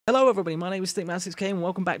Hello everybody, my name is Stickman6k and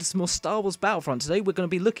welcome back to some more Star Wars Battlefront. Today we're going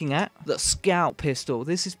to be looking at the Scout Pistol.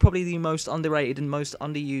 This is probably the most underrated and most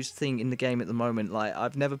underused thing in the game at the moment. Like,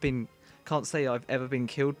 can't say I've ever been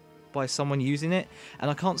killed by someone using it,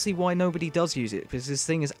 and I can't see why nobody does use it, because this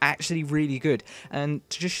thing is actually really good. And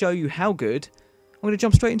to just show you how good, I'm going to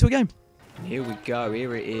jump straight into a game. Here we go,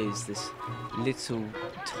 here it is, this little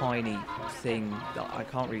tiny thing that I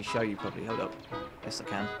can't really show you probably. Hold up, yes I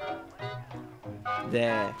can.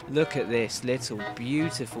 There, look at this little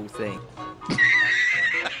beautiful thing.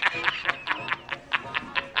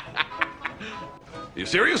 You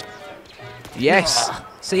serious? Yes!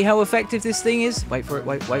 See how effective this thing is? Wait for it,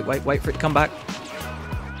 wait for it to come back.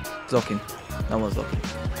 It's locking. No one's locking.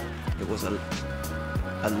 It was a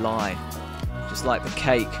lie. Just like the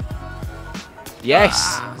cake.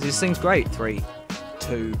 Yes! This thing's great. 3,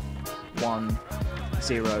 2, 1,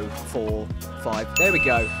 0, 4, 5. There we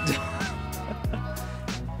go.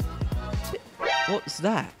 What's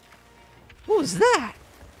that? What was that?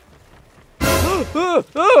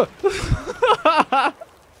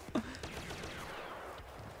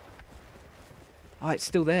 Oh, it's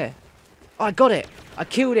still there. Oh, I got it. I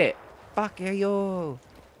killed it. Fuck you.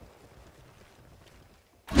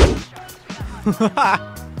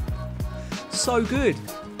 So good.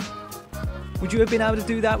 Would you have been able to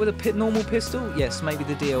do that with a normal pistol? Yes, maybe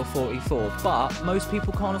the DL44, but most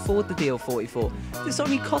people can't afford the DL44. This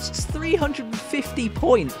only costs 350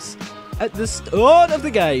 points at the start of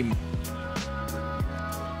the game.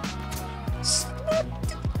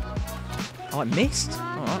 Oh, I missed?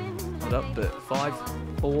 Alright, hold up, but 5,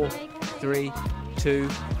 4, 3, 2,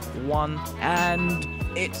 1, and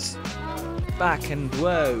it's back and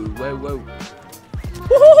whoa.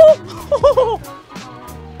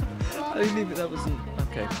 I didn't even, that wasn't,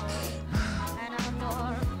 okay.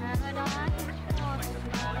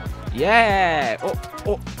 Yeah!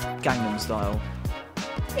 Oh, Gangnam Style.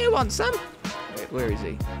 You want some? Wait, where is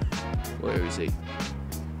he? Where is he?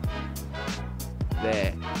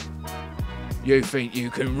 There. You think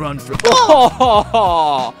you can run from...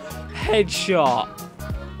 Oh! Headshot!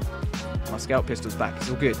 My scout pistol's back. It's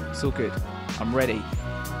all good. It's all good. I'm ready.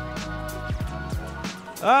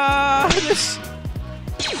 This...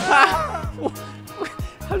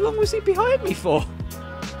 How long was he behind me for?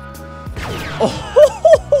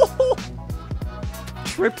 Oh!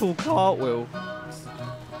 Triple cartwheel.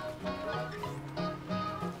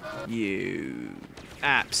 You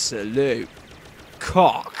absolute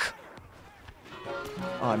cock.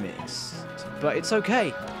 I missed. But it's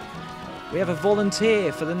okay. We have a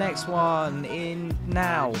volunteer for the next one in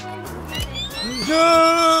now.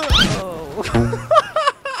 No! Oh.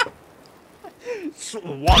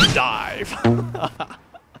 One dive.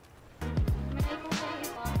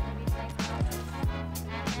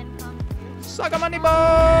 Suck a money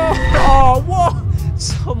ball! Oh, what?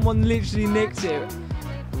 Someone literally nicked it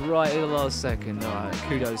right at the last second. Alright,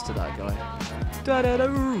 kudos to that guy. Da da da.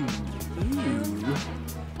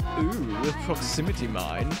 Ooh, proximity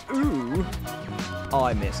mine. Ooh. Oh,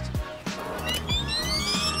 I missed.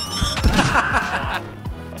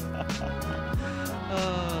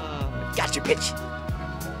 Gotcha, bitch.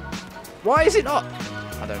 Why is it not?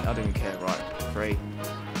 I don't even care. Right, 3,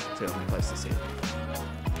 2. I'm close to see it.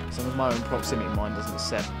 As long as my own proximity mine doesn't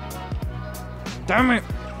set. Damn it!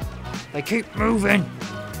 They keep moving.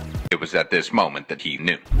 It was at this moment that he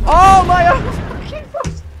knew. Oh my own fucking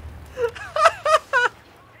foot!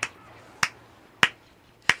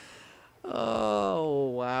 Oh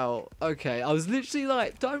wow. Okay, I was literally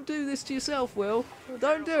like, don't do this to yourself, Will.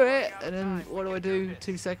 Don't do it. And then what do?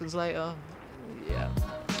 2 seconds later. Yeah.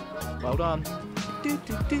 Well done.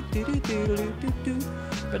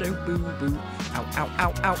 Ow, ow,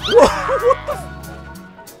 ow, ow. What the f—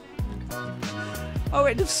 Oh,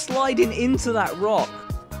 it just sliding into that rock.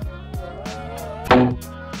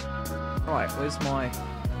 Right, where's my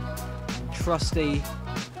trusty...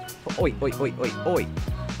 Oi, oi, oi, oi, oi.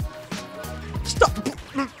 Stop!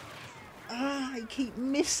 I keep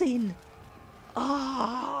missing.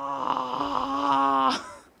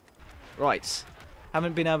 Right.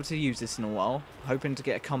 Haven't been able to use this in a while. Hoping to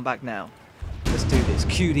get a comeback now. Let's do this.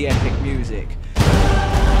 Cue the epic music.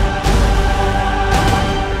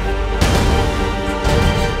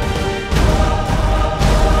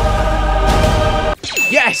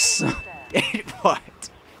 Yes! It worked.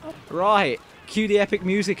 Right. Cue the epic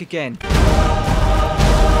music again.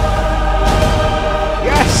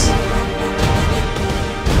 Yes!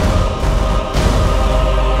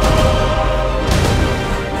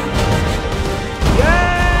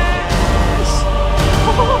 Yes!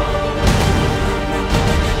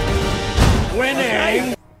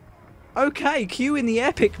 Winning! Okay. Okay, cueing the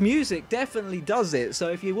epic music definitely does it. So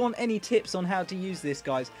if you want any tips on how to use this,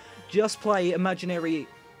 guys, just play imaginary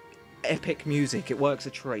epic music. It works a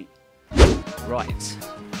treat. Right.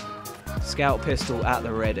 Scout pistol at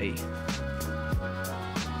the ready.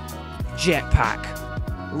 Jetpack.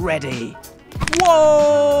 Ready.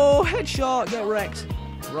 Whoa! Headshot. Get wrecked.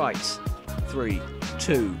 Right. 3,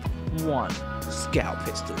 2, 1. Scout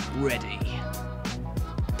pistol ready.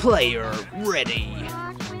 Player ready.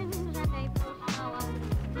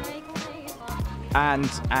 And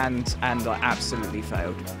I absolutely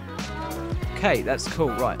failed. Okay, that's cool,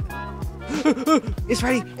 right. It's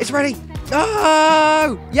ready! It's ready!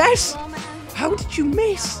 Oh! Yes! How did you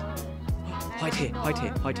miss? Hide here, hide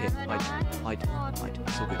here, hide here, hide, hide, hide.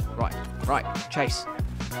 It's all good. Right, right, chase.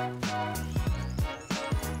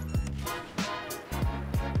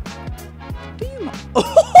 Do you mind?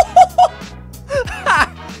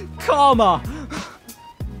 Karma!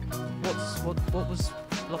 What was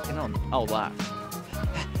locking on? Oh, that.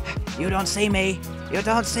 You don't see me! You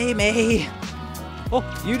don't see me! Oh,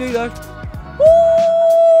 you do though. Woo!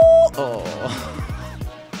 Oh.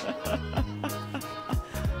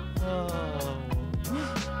 Oh.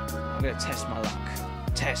 I'm gonna test my luck.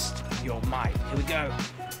 Test your might. Here we go.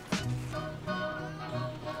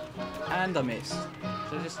 And I missed.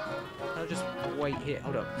 So I'll just wait here.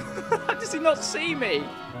 Hold up. How does he not see me?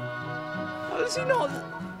 How does he not?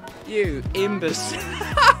 You imbecile.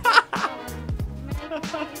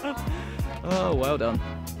 Oh, well done.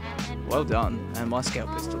 Well done. And my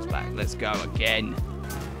scout pistol's back. Let's go again.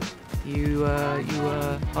 You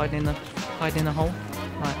hiding in the hole,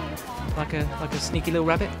 like a sneaky little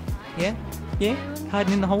rabbit. Yeah, yeah.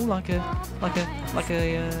 Hiding in the hole like a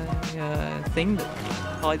thing that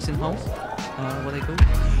hides in holes. What are they called?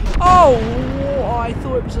 Oh, I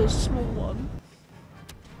thought it was a small one.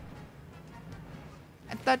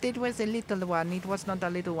 I thought it was a little one. It was not a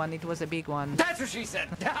little one. It was a big one. That's what she said.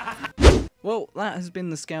 Well, that has been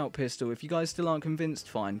the scout pistol. If you guys still aren't convinced,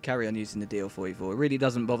 fine, carry on using the DL44. It really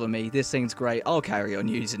doesn't bother me. This thing's great. I'll carry on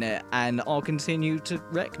using it, and I'll continue to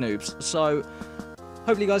wreck noobs. So,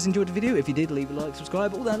 hopefully you guys enjoyed the video. If you did, leave a like,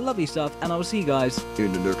 subscribe, all that lovely stuff, and I will see you guys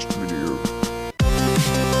in the next video.